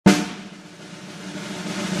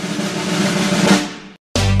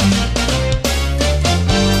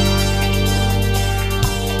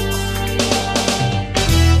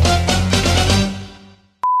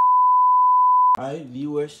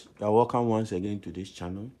You're welcome once again to this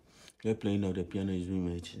channel where playing of the piano is being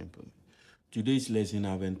made simple. Today's lesson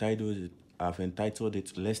I've entitled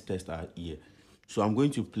it Let's Test Our Ear. So I'm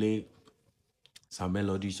going to play some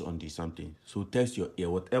melodies on this something. So test your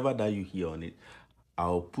ear. Whatever that you hear on it,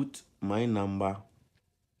 I'll put my number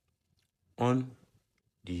on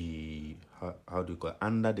the how do you call it,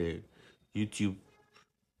 under the YouTube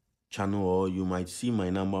channel, or you might see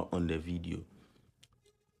my number on the video.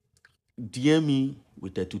 DM me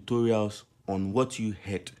with the tutorials on what you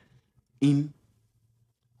heard in,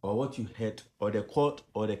 or what you heard, or the chord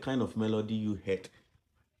or the kind of melody you heard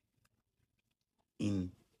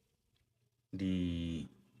in the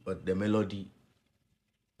melody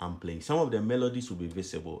I'm playing. Some of the melodies will be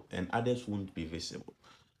visible and others won't be visible.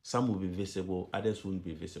 Some will be visible, others won't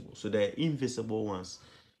be visible. So the invisible ones,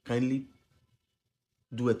 kindly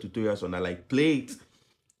do a tutorial on that, like play it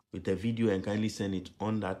with a video and kindly send it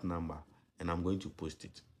on that number and I'm going to post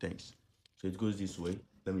it. Thanks. So it goes this way.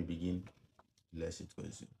 Let me begin. Let's it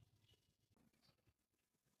goes.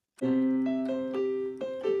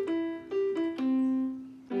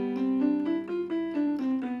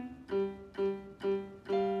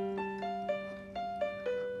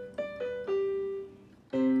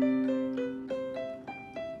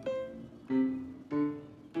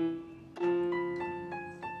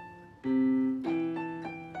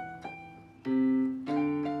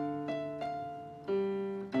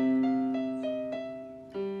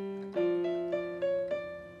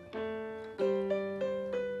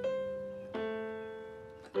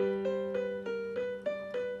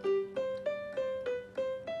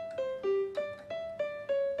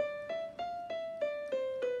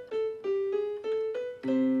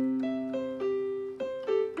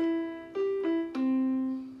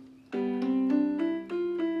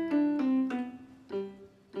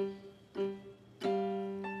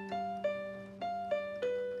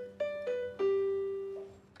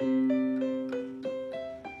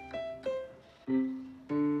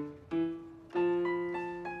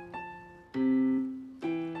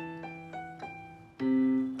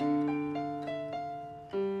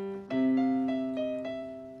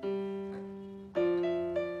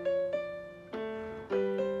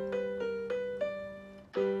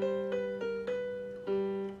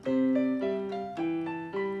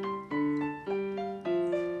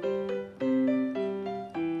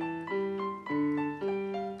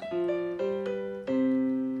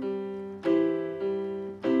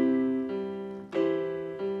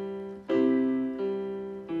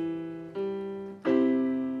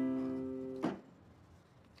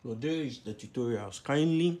 So there is the tutorials.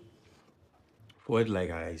 Kindly forward, like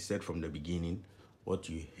I said from the beginning, what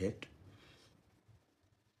you heard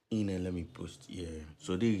in, and let me post here.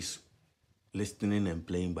 So there is listening and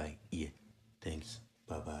playing by ear. Thanks.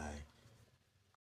 Bye bye.